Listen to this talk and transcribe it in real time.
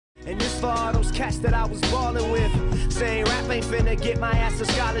And this for all those cats that I was ballin' with, saying rap ain't finna get my ass a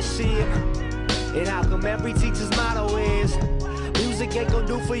scholarship. And how come every teacher's motto is, music ain't gon'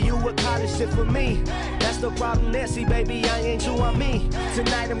 do for you what college did for me? That's the problem there, see baby, I ain't you, I'm me.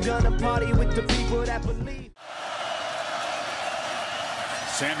 Tonight I'm gonna party with the people that believe.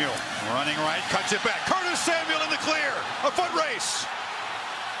 Samuel running right, cuts it back. Curtis Samuel in the clear. A foot race.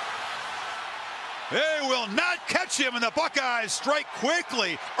 They will not catch him, and the Buckeyes strike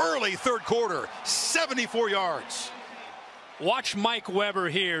quickly early third quarter. 74 yards. Watch Mike Weber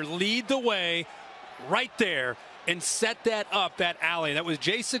here lead the way right there and set that up, that alley. That was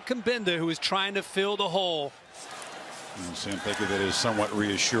Jason Kambinda who was trying to fill the hole. And Sam Baker, that is somewhat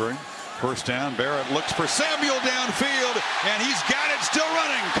reassuring. First down, Barrett looks for Samuel downfield, and he's got it, still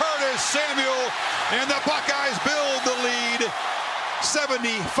running. Curtis Samuel, and the Buckeyes build the lead,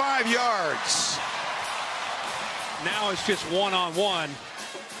 75 yards. Now it's just one-on-one,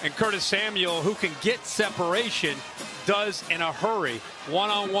 and Curtis Samuel, who can get separation, does in a hurry.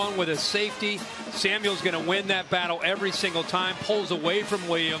 One-on-one with a safety. Samuel's going to win that battle every single time, pulls away from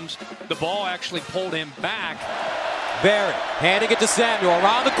Williams. The ball actually pulled him back. Barrett handing it to Samuel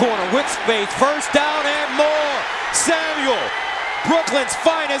around the corner with space. First down and more. Samuel, Brooklyn's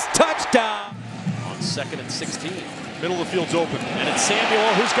finest touchdown. On 2nd and 16. Middle of the field's open. And it's Samuel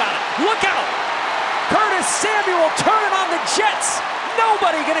who's got it. Look out! Curtis Samuel turning on the Jets.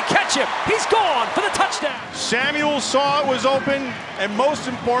 Nobody going to catch him. He's gone for the touchdown. Samuel saw it was open, and most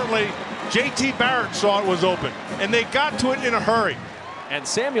importantly, J.T. Barrett saw it was open. And they got to it in a hurry. And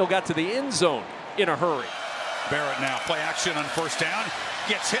Samuel got to the end zone in a hurry. Barrett now, play action on first down.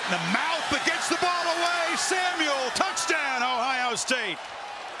 Gets hit in the mouth, but gets the ball away. Samuel, touchdown, Ohio State.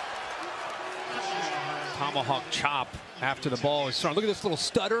 Tomahawk chop after the ball is thrown. Look at this little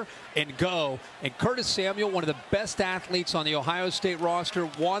stutter and go. And Curtis Samuel, one of the best athletes on the Ohio State roster,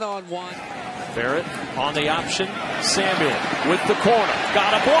 one-on-one. Barrett on the option. Samuel with the corner.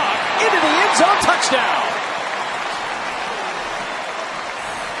 Got a block. Into the end zone. Touchdown.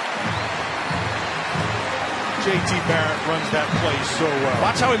 J.T. Barrett runs that play so well.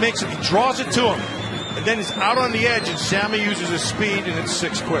 Watch how he makes it. He draws it to him. And then he's out on the edge, and Samuel uses his speed, and it's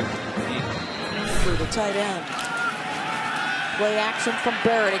 6 quick. For the tight end. Play action from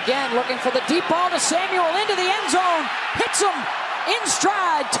Barrett. Again, looking for the deep ball to Samuel into the end zone. Hits him in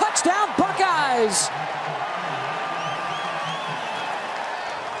stride. Touchdown, Buckeyes.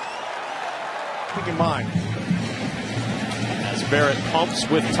 Keep in mind. As Barrett pumps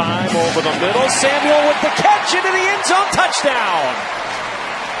with time over the middle. Samuel with the catch into the end zone. Touchdown.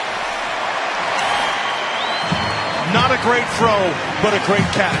 Not a great throw, but a great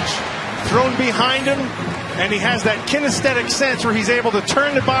catch. Thrown behind him, and he has that kinesthetic sense where he's able to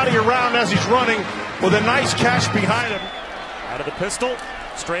turn the body around as he's running with a nice catch behind him. Out of the pistol,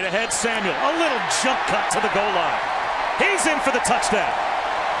 straight ahead, Samuel. A little jump cut to the goal line. He's in for the touchdown.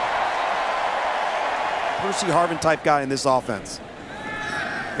 Percy Harvin type guy in this offense.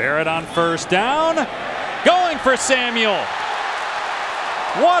 Barrett on first down, going for Samuel.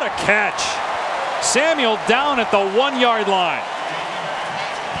 What a catch. Samuel down at the 1-yard line.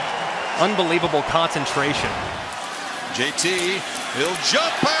 Unbelievable concentration. JT, he'll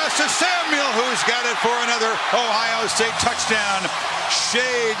jump pass to Samuel, who's got it for another Ohio State touchdown.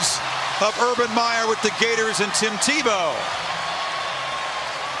 Shades of Urban Meyer with the Gators and Tim Tebow.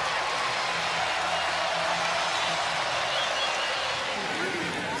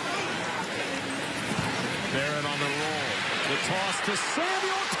 Barrett on the roll. The toss to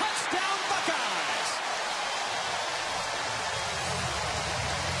Samuel. Touchdown, Buckeyes.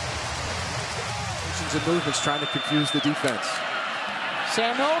 And movements trying to confuse the defense.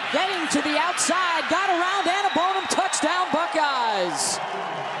 Samuel getting to the outside. Got around Annabonum. Touchdown, Buckeyes.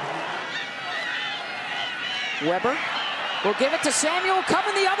 Weber will give it to Samuel.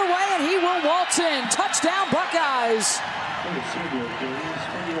 Coming the other way, and he will waltz in. Touchdown, Buckeyes.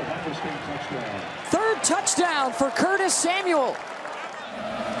 Third touchdown for Curtis Samuel.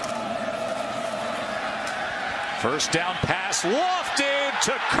 First down pass lofted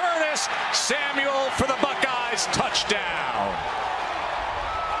to Curtis Samuel for the Buckeyes touchdown.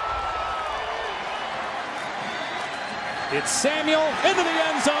 It's Samuel into the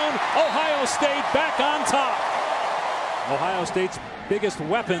end zone. Ohio State back on top. Ohio State's biggest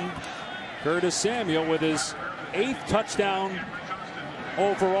weapon, Curtis Samuel, with his 8th touchdown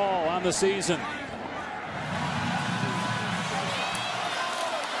overall on the season.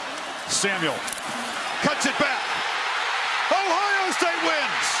 Samuel cuts it back. Ohio State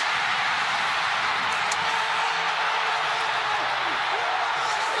wins.